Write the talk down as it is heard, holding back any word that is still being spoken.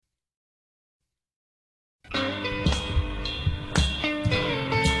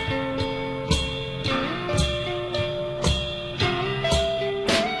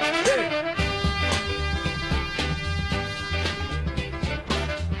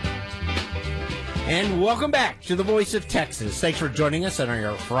And welcome back to the Voice of Texas. Thanks for joining us on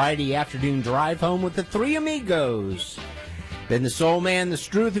our Friday afternoon drive home with the three amigos. Been the soul man, the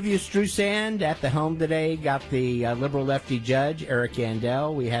truth of you, Struesand, at the helm today. Got the liberal lefty judge, Eric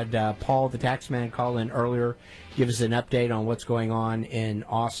Andell. We had Paul, the tax man, call in earlier, give us an update on what's going on in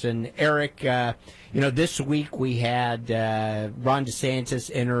Austin. Eric, this week we had Ron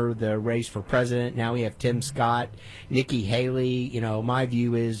DeSantis enter the race for president. Now we have Tim Scott, Nikki Haley. My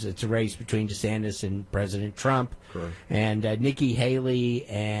view is it's a race between DeSantis and President Trump. Correct. And Nikki Haley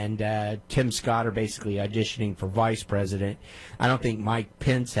and Tim Scott are basically auditioning for vice president. I don't think Mike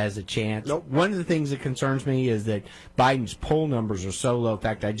Pence has a chance. Nope. One of the things that concerns me is that Biden's poll numbers are so low. In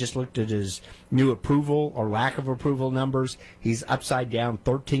fact, I just looked at his new approval or lack of approval numbers. He's upside down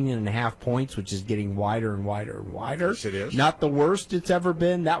 13.5 points, which is getting wider and wider and wider. Yes, it is. Not the worst it's ever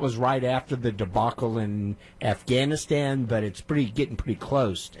been. That was right after the debacle in Afghanistan, but it's getting pretty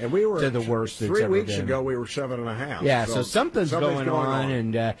close and we were to the worst it's ever been. 3 weeks ago, we were 7.5. Yeah, so something's going on,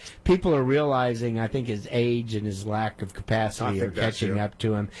 and people are realizing, I think, his age and his lack of capacity are catching up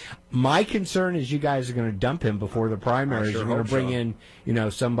to him. My concern is you guys are going to dump him before the primaries. You're going to bring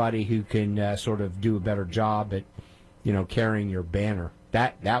in, somebody who can sort of do a better job at, carrying your banner.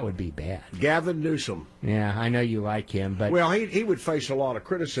 That would be bad. Gavin Newsom. Yeah, I know you like him, but he would face a lot of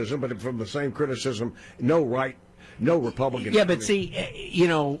criticism, but from the same criticism, no Republican. Yeah, but see,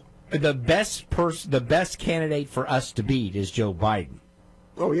 the best candidate for us to beat is Joe Biden.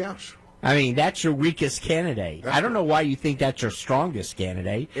 Oh yes. I mean, that's your weakest candidate. I don't know why you think that's your strongest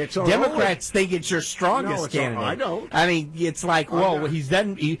candidate. Democrats think it's your strongest candidate. I don't. I mean, it's like, he's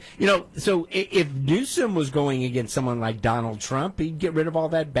done. So if Newsom was going against someone like Donald Trump, he'd get rid of all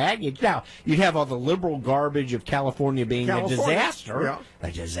that baggage. Now, you'd have all the liberal garbage of California being a disaster. Yeah.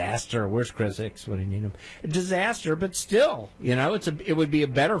 A disaster. Where's Chris Hicks when you need him? A disaster, but still, it would be a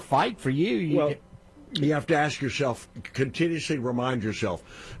better fight for you. You have to ask yourself, continuously remind yourself,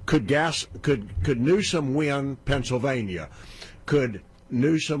 could Newsom win Pennsylvania? Could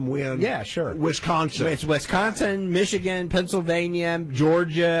Newsom win Wisconsin? It's Wisconsin, Michigan, Pennsylvania,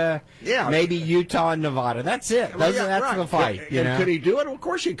 Georgia, maybe Utah and Nevada. That's it. That's the fight. And could he do it? Of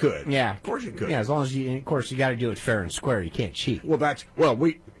course he could. Yeah. Of course he could. Yeah, as long as you got to do it fair and square. You can't cheat. Because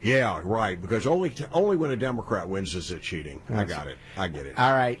only when a Democrat wins is it cheating. I got it. I get it.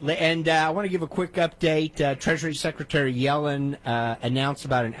 All right. And I want to give a quick update. Treasury Secretary Yellen announced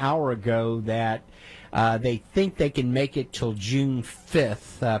about an hour ago that they think they can make it till June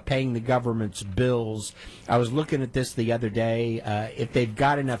 5th, paying the government's bills. I was looking at this the other day. If they've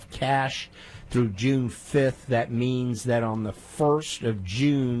got enough cash through June 5th, that means that on the 1st of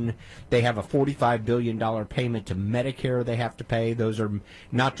June, they have a $45 billion payment to Medicare they have to pay. Those are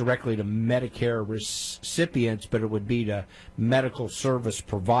not directly to Medicare recipients, but it would be to medical service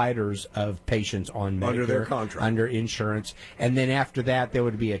providers of patients on Medicare. Under their contract. Under insurance. And then after that, there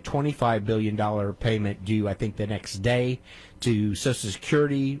would be a $25 billion payment due, I think, the next day to Social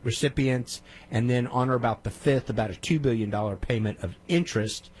Security recipients. And then on or about the 5th, about a $2 billion payment of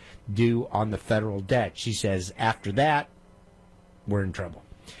interest due on the federal debt. She says after that, we're in trouble.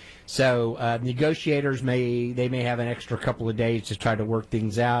 So negotiators may have an extra couple of days to try to work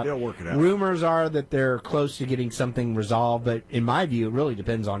things out. They'll work it out. Rumors are that they're close to getting something resolved, but in my view, it really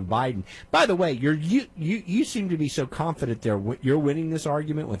depends on Biden. By the way, you seem to be so confident you're winning this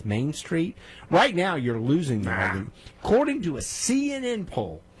argument with Main Street. Right now, you're losing the argument. According to a CNN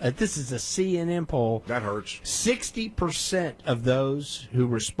poll, this is a CNN poll. That hurts. 60% of those who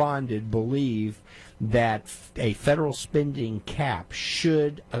responded believe that a federal spending cap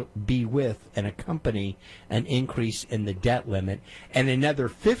should be with and accompany an increase in the debt limit. And another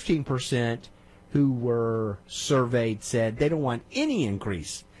 15% who were surveyed said they don't want any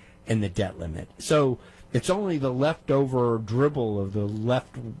increase in the debt limit. So it's only the leftover dribble of the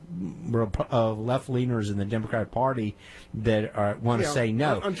left-leaners in the Democratic Party that want to say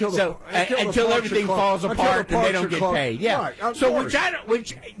no. Until everything falls apart and they don't get paid. Yeah. Right, so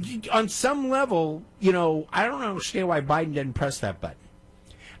which on some level, I don't understand why Biden didn't press that button.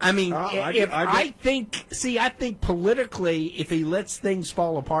 I mean, I think politically, if he lets things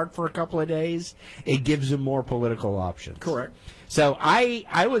fall apart for a couple of days, it gives him more political options. Correct. So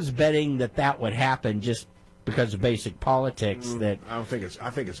I was betting that would happen just because of basic politics. I think it's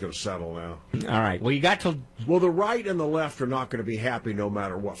going to settle now. All right. Well, you got to. Well, the right and the left are not going to be happy no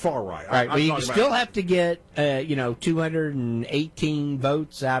matter what. Far right. All right. Well, you still have to get 218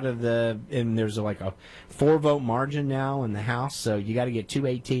 votes out of and there's like a 4-vote margin now in the House, so you got to get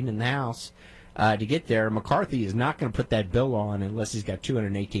 218 in the House. to get there. McCarthy is not going to put that bill on unless he's got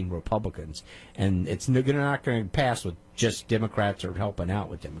 218 Republicans, and it's not going to pass with just Democrats or helping out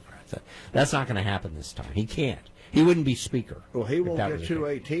with Democrats. That's not going to happen this time. He can't. He wouldn't be Speaker. Well, he won't get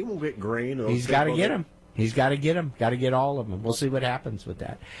 218. He won't get Green. He's got to get him. He's got to get them. Got to get all of them. We'll see what happens with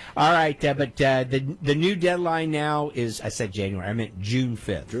that. All right, but the new deadline now is, I said January. I meant June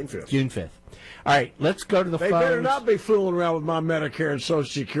 5th. June 5th. All right, let's go to the phones. They better not be fooling around with my Medicare and Social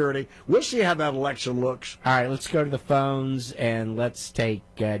Security. We'll see how that election looks. All right, let's go to the phones, and let's take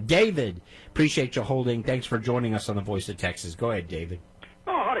David. Appreciate you holding. Thanks for joining us on the Voice of Texas. Go ahead, David.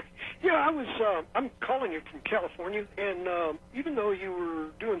 Oh, howdy. Yeah, I'm calling you from California, and even though you were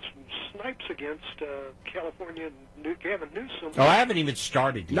doing some snipes against California and Gavin Newsom... Oh, I haven't even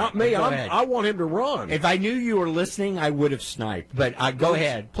started yet. Not me. I want him to run. If I knew you were listening, I would have sniped. But go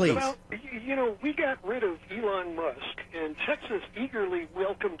ahead, please. Well, we got rid of Elon Musk, and Texas eagerly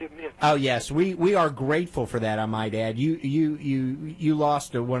welcomed him in. Oh, yes. We are grateful for that, I might add. You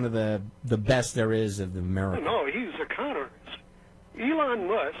lost to one of the best there is of America. No, he's a con artist. Elon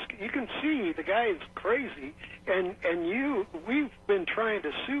Musk, you can see the guy is crazy, and we've been trying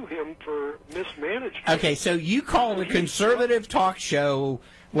to sue him for mismanagement. Okay, so you called a conservative talk show,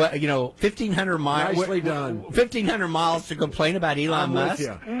 1,500 miles. Nicely done. 1,500 miles to complain about Elon Musk.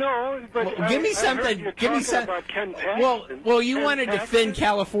 No, but give me something. Give me something. Well, you want to defend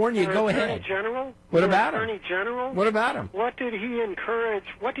California? Go ahead. General. What about him? Attorney General. What about him? What did he encourage?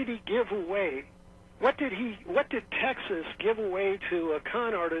 What did he give away? What did Texas give away to a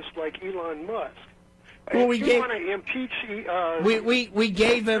con artist like Elon Musk? Well, want to impeach. We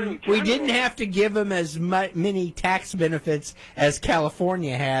gave him. We didn't have to give him as many tax benefits as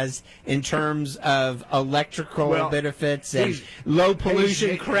California has in terms of electrical benefits and low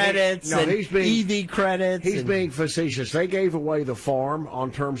pollution credits and EV credits. He's being facetious. They gave away the farm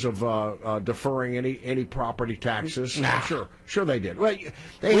on terms of deferring any property taxes. Sure they did. Well,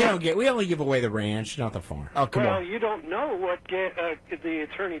 we only give away the ranch, not the farm. Oh, come on. You don't know what the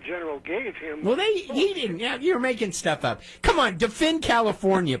Attorney General gave him. Well, he didn't. Yeah, you're making stuff up. Come on, defend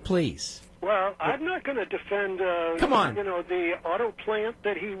California, please. Well, I'm not going to defend. Come on. The auto plant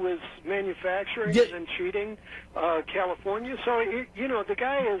that he was manufacturing and cheating California. So the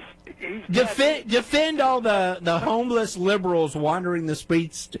guy is. Defend all the homeless liberals wandering the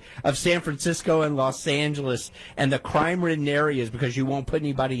streets of San Francisco and Los Angeles and the crime-ridden areas because you won't put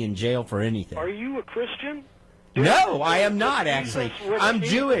anybody in jail for anything. Are you a Christian? No, I am not, actually. I'm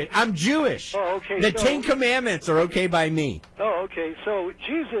Jewish. Oh, okay. The Ten Commandments are okay by me. Oh, okay. So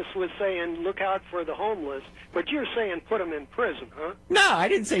Jesus was saying, look out for the homeless, but you're saying put them in prison, huh? No, I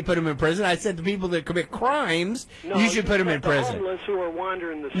didn't say put them in prison. I said the people that commit crimes, you should put them in prison. The homeless who are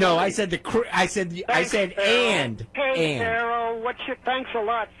wandering the city. No, I said and. Hey, Pharaoh, thanks a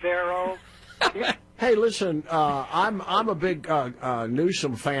lot, Pharaoh. Hey, listen, I'm a big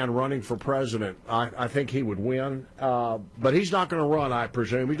Newsom fan running for president. I think he would win, but he's not going to run, I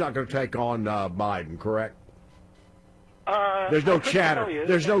presume. He's not going to take on Biden, correct? There's no chatter.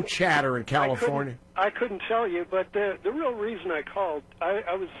 There's no chatter in California. I couldn't tell you, but the real reason I called,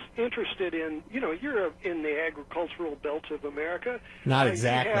 I was interested in, you're in the agricultural belt of America. Not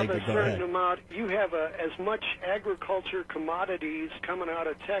exactly, but go ahead. You have as much agriculture commodities coming out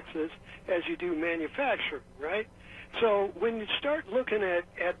of Texas as you do manufacturing, right? So when you start looking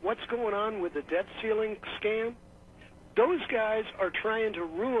at what's going on with the debt ceiling scam, those guys are trying to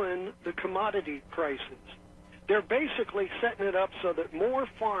ruin the commodity prices. They're basically setting it up so that more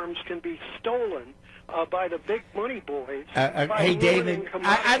farms can be stolen by the big money boys. Hey, David,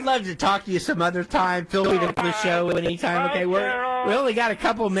 I'd love to talk to you some other time. Feel free to the show anytime. Okay, we only got a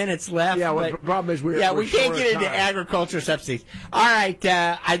couple minutes left. Yeah, well, the problem is we can't get into agriculture subsidies. All right,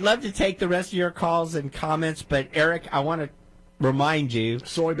 I'd love to take the rest of your calls and comments, but Eric, I want to remind you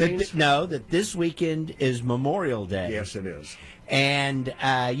that this weekend is Memorial Day. Yes, it is. And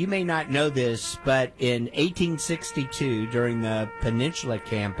you may not know this, but in 1862, during the Peninsula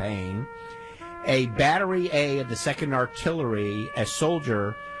Campaign, a Battery A of the 2nd Artillery, a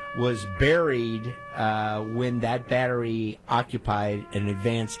soldier, was buried when that battery occupied an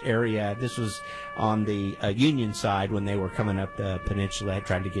advanced area. This was on the Union side when they were coming up the peninsula,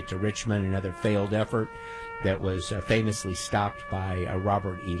 trying to get to Richmond, another failed effort that was famously stopped by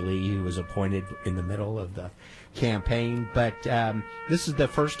Robert E. Lee, who was appointed in the middle of the campaign. But this is the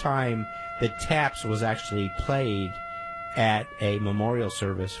first time that Taps was actually played at a memorial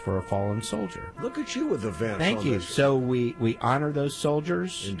service for a fallen soldier. Look at you with events. Thank you. So we honor those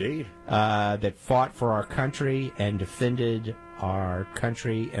soldiers. Indeed. That fought for our country and defended our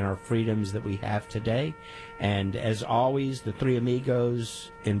country and our freedoms that we have today. And as always, the Three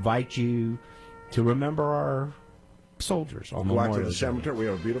Amigos invite you to remember our soldiers on Go out to Memorial the Day. cemetery. We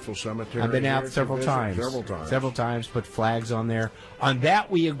have a beautiful cemetery. I've been here out to several visit. times. Several times, put flags on there. On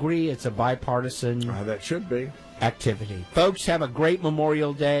that, we agree it's a bipartisan That should be. activity. Folks, have a great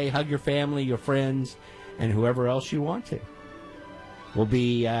Memorial Day. Hug your family, your friends, and whoever else you want to. We'll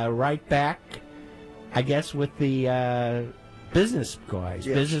be right back, I guess, with the business guys,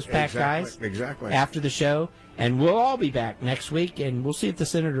 Yes, business pack guys. Exactly. After the show. And we'll all be back next week, and we'll see if the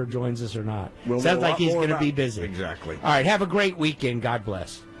senator joins us or not. We'll Sounds know a like lot he's more going to about- be busy. Exactly. All right, have a great weekend. God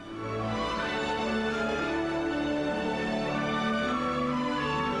bless.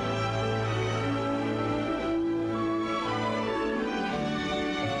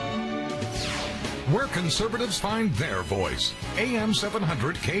 Where conservatives find their voice. AM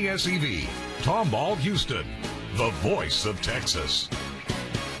 700 KSEV. Tomball, Houston. The voice of Texas.